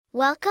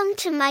Welcome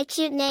to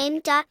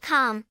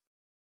mycutename.com.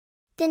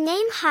 The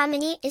name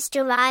Harmony is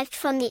derived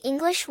from the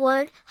English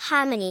word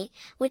harmony,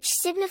 which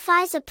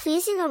signifies a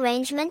pleasing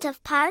arrangement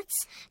of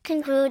parts,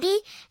 congruity,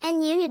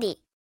 and unity.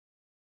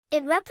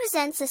 It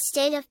represents a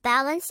state of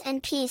balance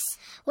and peace,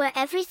 where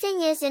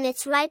everything is in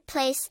its right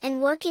place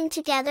and working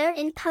together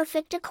in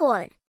perfect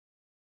accord.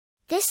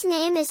 This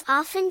name is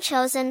often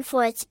chosen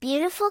for its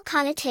beautiful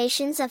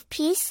connotations of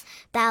peace,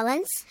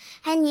 balance,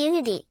 and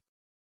unity.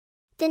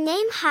 The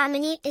name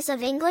Harmony is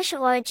of English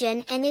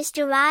origin and is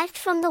derived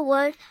from the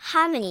word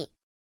harmony.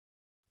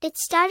 It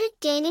started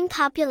gaining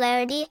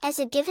popularity as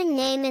a given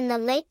name in the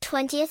late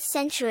 20th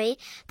century,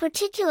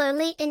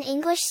 particularly in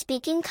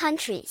English-speaking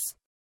countries.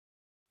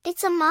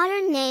 It's a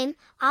modern name,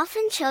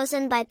 often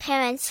chosen by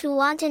parents who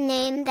want a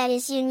name that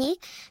is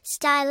unique,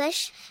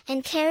 stylish,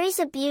 and carries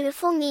a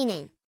beautiful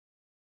meaning.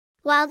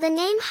 While the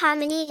name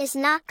Harmony is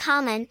not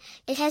common,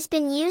 it has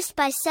been used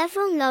by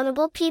several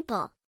notable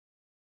people.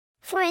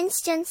 For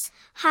instance,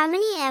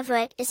 Harmony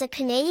Everett is a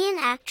Canadian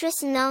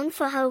actress known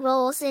for her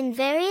roles in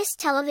various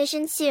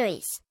television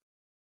series.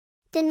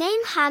 The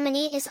name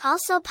Harmony is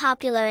also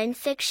popular in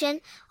fiction,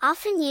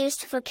 often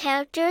used for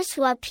characters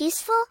who are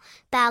peaceful,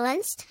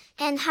 balanced,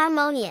 and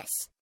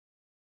harmonious.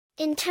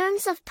 In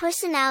terms of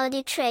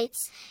personality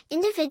traits,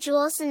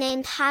 individuals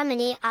named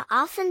Harmony are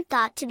often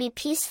thought to be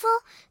peaceful,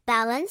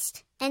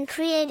 balanced, and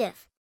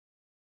creative.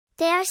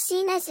 They are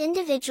seen as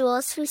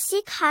individuals who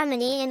seek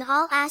harmony in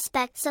all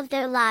aspects of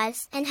their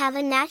lives and have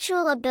a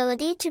natural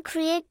ability to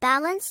create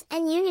balance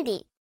and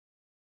unity.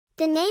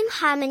 The name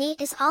Harmony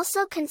is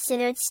also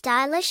considered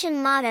stylish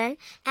and modern,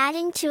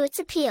 adding to its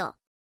appeal.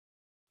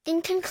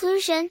 In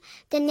conclusion,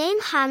 the name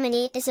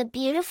Harmony is a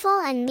beautiful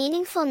and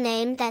meaningful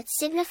name that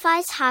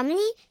signifies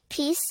harmony,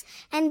 peace,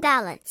 and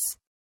balance.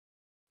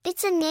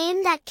 It's a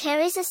name that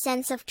carries a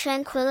sense of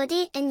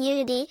tranquility and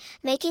unity,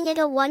 making it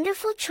a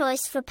wonderful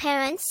choice for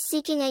parents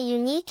seeking a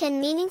unique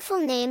and meaningful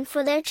name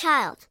for their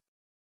child.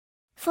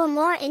 For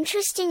more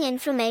interesting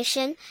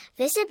information,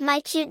 visit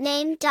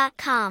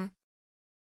mycutename.com.